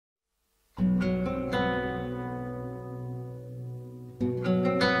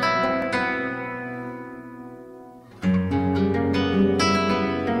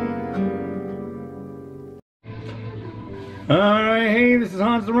is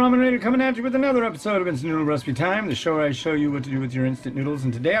Hans the Ramen Raider coming at you with another episode of Instant Noodle Recipe Time, the show where I show you what to do with your instant noodles.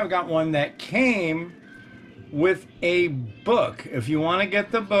 And today I've got one that came with a book. If you want to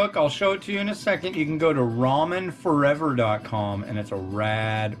get the book, I'll show it to you in a second. You can go to ramenforever.com, and it's a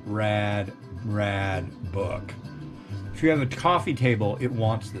rad book. If you have a coffee table, it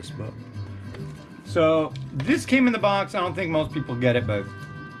wants this book. So this came in the box. I don't think most people get it, but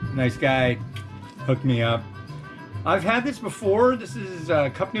nice guy hooked me up. I've had this before. This is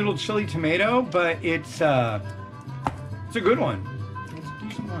cup noodle chili tomato, but it's a good one. It's a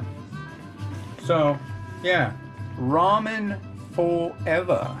decent one. So, yeah, Ramen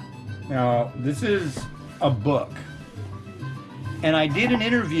Forever. Now, this is a book, and I did an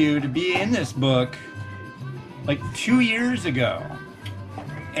interview to be in this book like 2 years ago,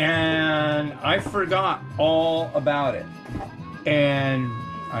 and I forgot all about it. And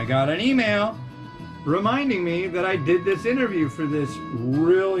I got an email reminding me that I did this interview for this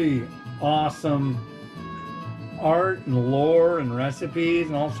really awesome art and lore and recipes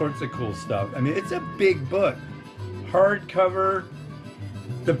and all sorts of cool stuff. I mean, it's a big book, hardcover.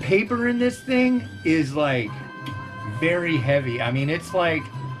 The paper in this thing is like very heavy. I mean, it's like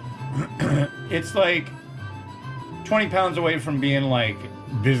it's like 20 pounds away from being like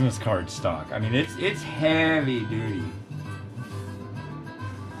business card stock. I mean, it's heavy duty.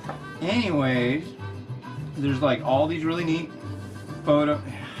 Anyways, there's like all these really neat photos.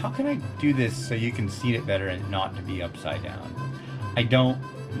 How can I do this so you can see it better and not to be upside down? I don't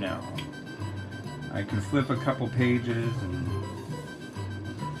know. I can flip a couple pages, and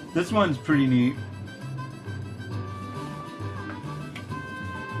this one's pretty neat.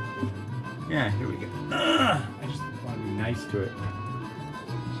 Yeah, here we go. I just want to be nice to it.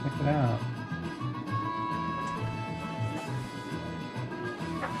 Check it out.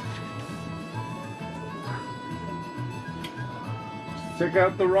 Check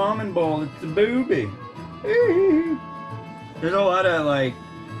out the ramen bowl. It's a booby. There's a lot of like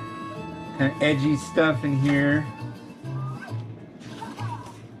kind of edgy stuff in here.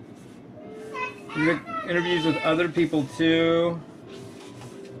 There's interviews with other people too,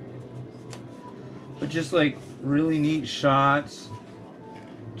 but just like really neat shots.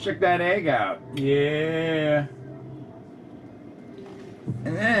 Check that egg out. Yeah.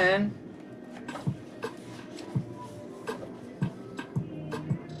 And then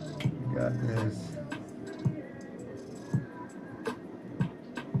got this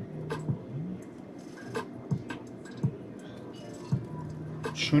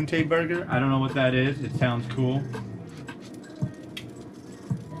Chunte burger. I don't know what that is. It sounds cool.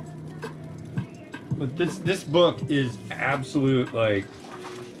 But this book is absolute like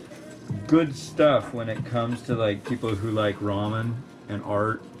good stuff when it comes to like people who like ramen and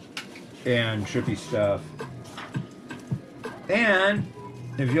art and trippy stuff. And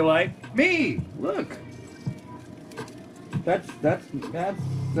if you like me, look. That's let's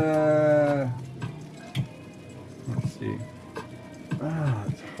see. Ah,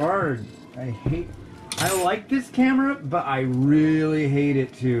 it's hard. I like this camera, but I really hate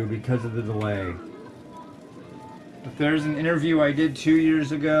it too because of the delay. But there's an interview I did 2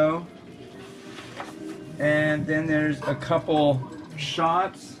 years ago, and then there's a couple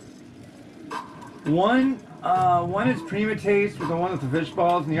shots. One is Prima Taste with the one with the fish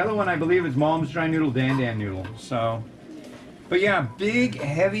balls, and the other one I believe is Mom's Dry Noodle Dan Dan Noodle. So, but yeah, big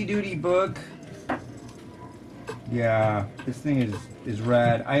heavy duty book. Yeah, this thing is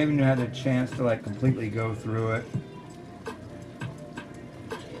rad. I haven't had a chance to like completely go through it.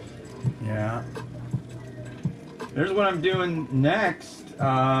 Yeah. There's what I'm doing next.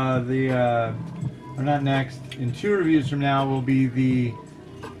 Or not next. In 2 reviews from now will be the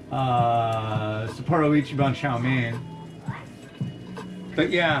Sapporo Ichiban chow mein. But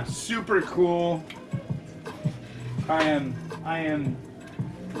yeah, super cool. I am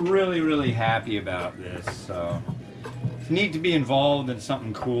really happy about this. So it's neat to be involved in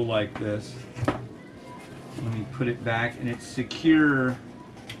something cool like this. Let me put it back, and it's secure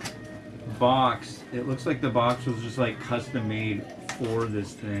box. It looks like the box was just like custom made for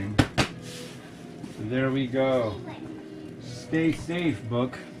this thing. So there we go. Stay safe,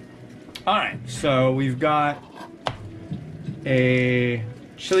 book. Alright, so we've got a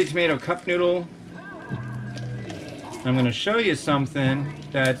chili tomato cup noodle. I'm going to show you something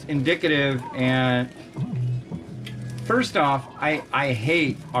that's indicative. And first off, I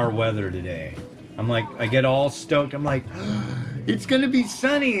hate our weather today. I'm like, I get all stoked. I'm like, it's going to be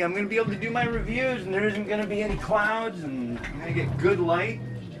sunny. I'm going to be able to do my reviews, and there isn't going to be any clouds, and I'm going to get good light.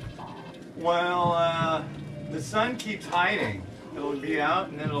 Well, the sun keeps hiding. It'll be out,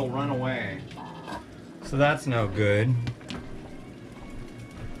 and then it'll run away. So that's no good.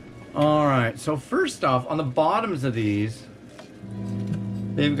 All right, so first off, on the bottoms of these,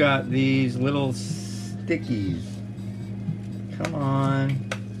 they've got these little stickies. Come on.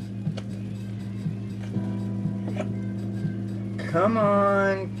 Come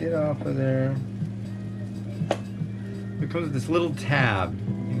on, get off of there. It comes with this little tab,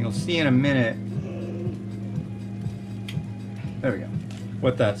 and you'll see in a minute. There we go.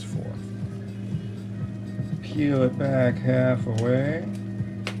 What that's for. Peel it back half away.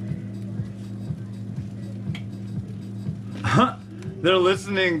 They're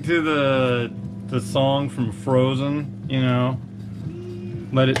listening to the song from Frozen, you know,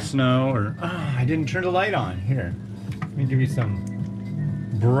 Let It Snow, or I didn't turn the light on. Here, let me give you some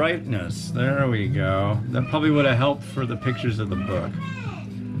brightness. There we go. That probably would have helped for the pictures of the book.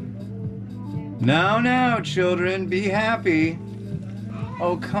 Now, children, be happy.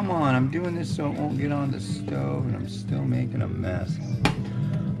 Oh, come on, I'm doing this so it won't get on the stove, and I'm still making a mess.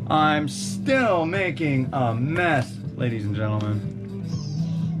 I'm still making a mess, ladies and gentlemen.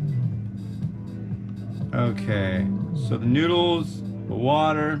 Okay, so the noodles, the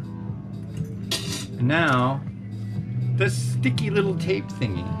water, and now the sticky little tape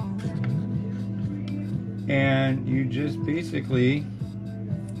thingy. And you just basically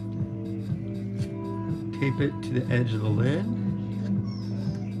tape it to the edge of the lid.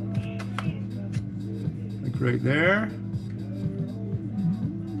 Like right there.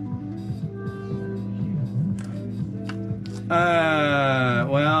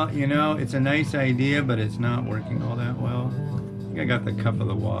 Well, you know, it's a nice idea, but it's not working all that well. I think I got the cup of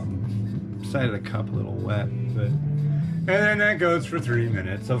the side of the cup a little wet, but and then that goes for 3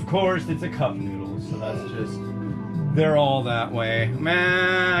 minutes. Of course, it's a cup noodle, so that's just, they're all that way.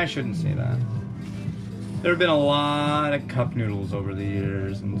 Man, I shouldn't say that. There have been a lot of cup noodles over the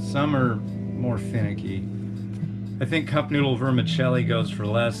years, and some are more finicky. I think cup noodle vermicelli goes for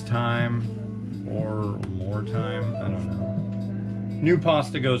less time or more time. I don't know. New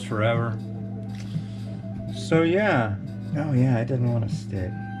pasta goes forever. So yeah. Oh yeah, it doesn't want to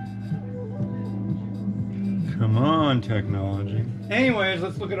stick. Come on, technology. Anyways,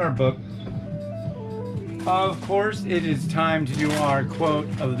 let's look at our book. Of course, it is time to do our quote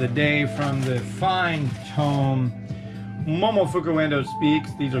of the day from the fine tome Momofuku Ueno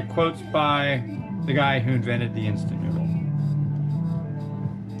Speaks. These are quotes by the guy who invented the instant noodle.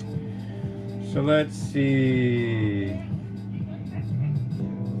 So let's see.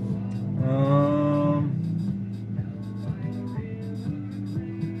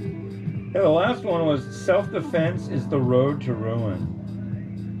 Yeah, the last one was self-defense is the road to ruin.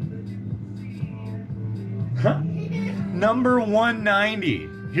 Number 190.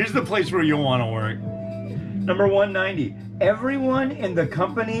 Here's the place where you'll want to work. Number 190. Everyone in the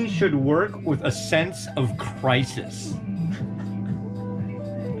company should work with a sense of crisis.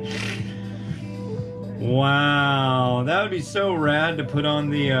 Wow, that would be so rad to put on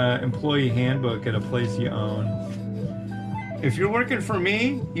the employee handbook at a place you own. If you're working for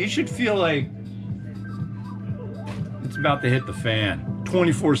me, you should feel like it's about to hit the fan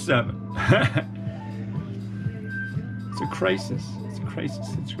 24/7. It's a crisis. It's a crisis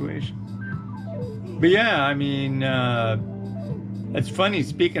situation. But yeah, I mean, it's funny,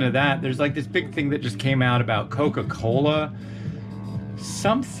 speaking of that, there's like this big thing that just came out about Coca-Cola.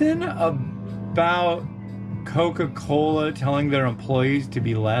 Something about Coca-Cola telling their employees to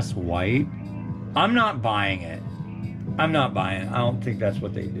be less white. I'm not buying it. I'm not buying it. I don't think that's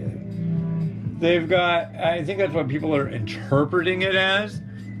what they did. They've got, I think that's what people are interpreting it as,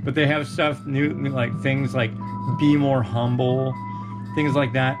 but they have stuff new, like things like be more humble, things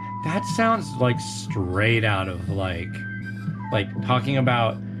like that. That sounds like straight out of like talking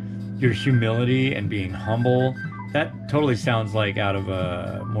about your humility and being humble. That totally sounds like out of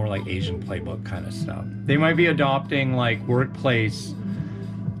a more like Asian playbook kind of stuff. They might be adopting like workplace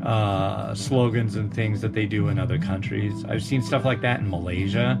slogans and things that they do in other countries. I've seen stuff like that in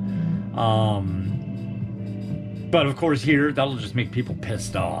Malaysia. But of course here, that'll just make people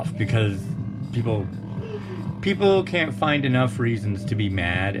pissed off because people can't find enough reasons to be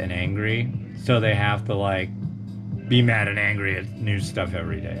mad and angry. So they have to like be mad and angry at new stuff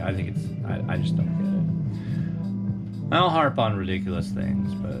every day. I think it's, I just don't get it. I'll harp on ridiculous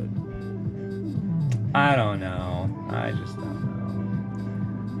things, but I don't know. I just don't know.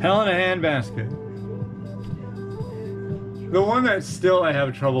 Hell in a handbasket. The one that still I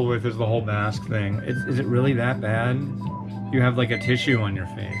have trouble with is the whole mask thing. Is it really that bad? You have like a tissue on your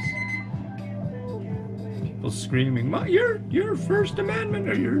face. People screaming, your First Amendment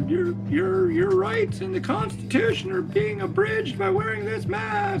or your rights in the Constitution are being abridged by wearing this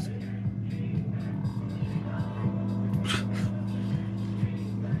mask.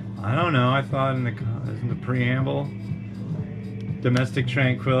 I don't know. I thought in the preamble, domestic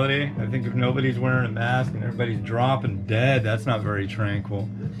tranquility. I think if nobody's wearing a mask and everybody's dropping dead, that's not very tranquil.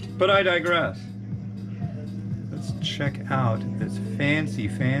 But I digress. Let's check out this fancy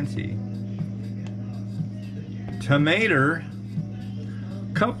tomato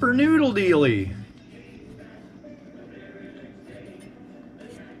cupper noodle dealie.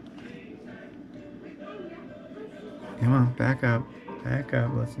 Come on, back up. Back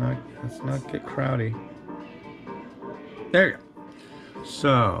up. Let's not get crowdy. There you go.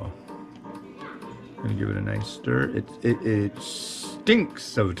 So, I'm gonna give it a nice stir. It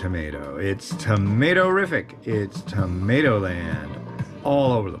stinks of tomato. It's tomato-rific. It's tomato land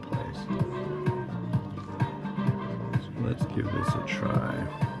all over the place. So let's give this a try.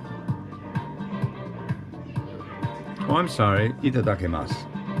 Oh, I'm sorry. Itadakimasu.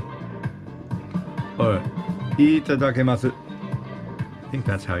 Or itadakimasu. I think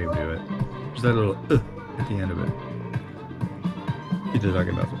that's how you do it. Just that little at the end of it.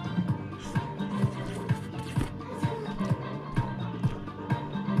 Itadakimasu.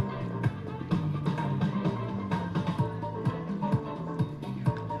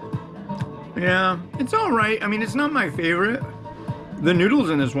 Yeah, it's all right. I mean, it's not my favorite. The noodles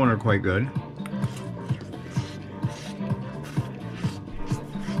in this one are quite good.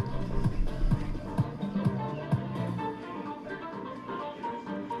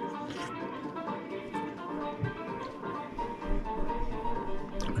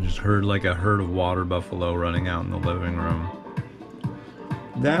 I just heard like a herd of water buffalo running out in the living room.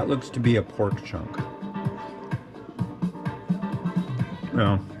 That looks to be a pork chunk.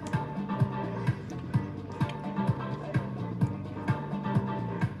 Well.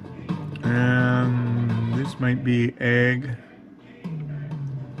 This might be egg.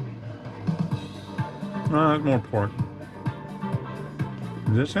 Oh, that's more pork.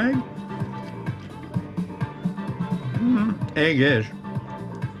 Is this egg? Egg-ish.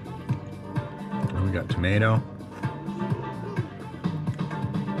 Oh, we got tomato.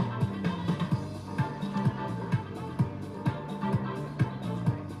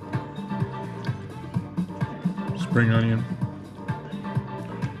 Spring onion.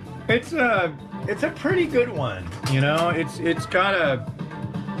 It's a pretty good one, you know. It's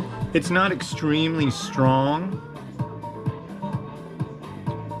not extremely strong.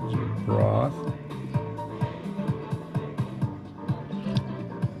 Broth.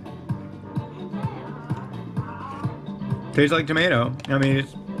 Tastes like tomato. I mean,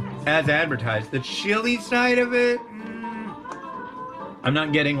 it's as advertised. The chili side of it, I'm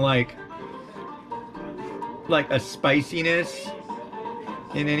not getting like a spiciness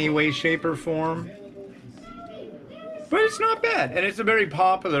in any way, shape, or form. But it's not bad, and it's a very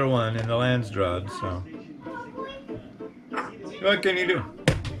popular one in the Landsdrad, so. What can you do?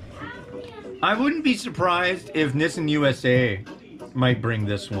 I wouldn't be surprised if Nissin USA might bring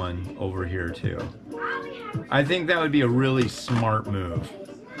this one over here too. I think that would be a really smart move.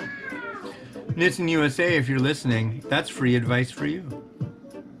 Nissin USA, if you're listening, that's free advice for you.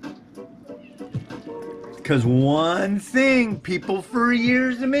 Because one thing people for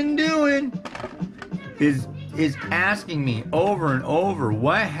years have been doing is asking me over and over,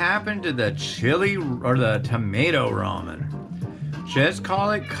 what happened to the chili or the tomato ramen? Just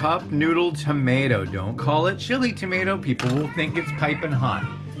call it cup noodle tomato. Don't call it chili tomato. People will think it's piping hot.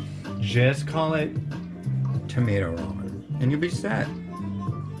 Just call it tomato ramen, and you'll be set.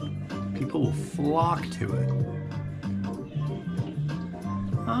 People will flock to it.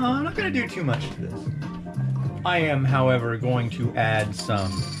 I'm not going to do too much to this. I am, however, going to add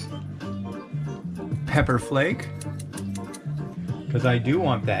some pepper flake, because I do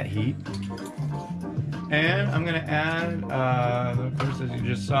want that heat. And I'm going to add, of course, as you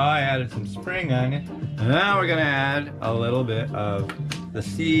just saw, I added some spring onion. And now we're going to add a little bit of the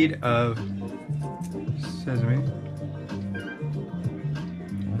seed of sesame.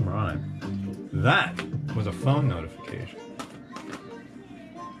 All right. That was a phone notification.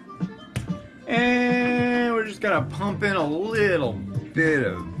 And we're just gonna pump in a little bit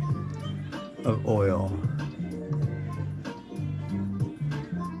of oil.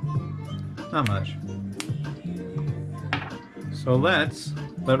 Not much. So let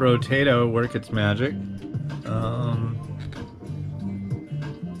Rotato work its magic.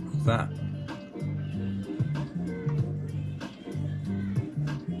 What's that?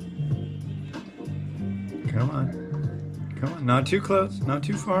 Come on. Come on. Not too close. Not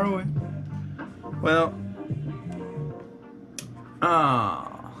too far away. Well,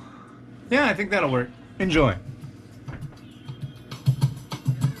 yeah, I think that'll work. Enjoy.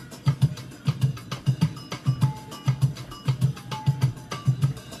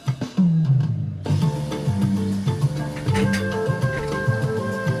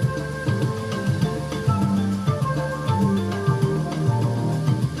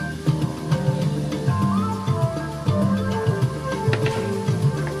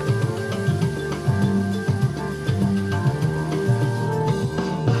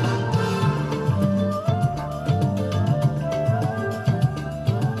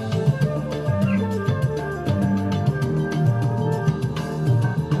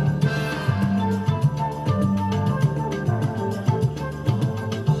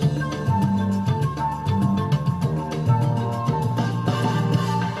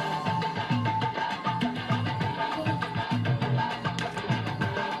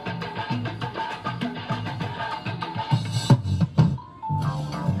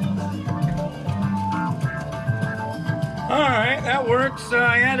 right, that works.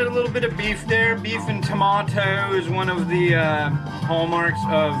 I added a little bit of beef there. Beef and tomato is one of the hallmarks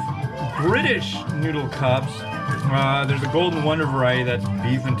of British noodle cups. There's a Golden Wonder variety that's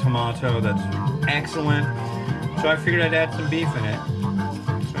beef and tomato that's excellent. So I figured I'd add some beef in it.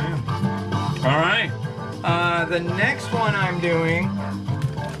 So, yeah. All right. The next one I'm doing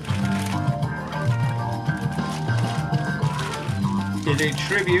is a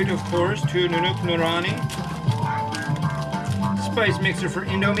tribute, of course, to Nunuk Nurani. Spice mixer for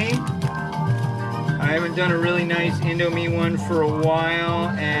Indomie. I haven't done a really nice Indomie one for a while,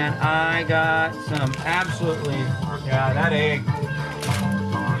 and I got some absolutely, yeah, that egg.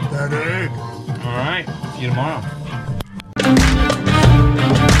 That egg. All right, see you tomorrow.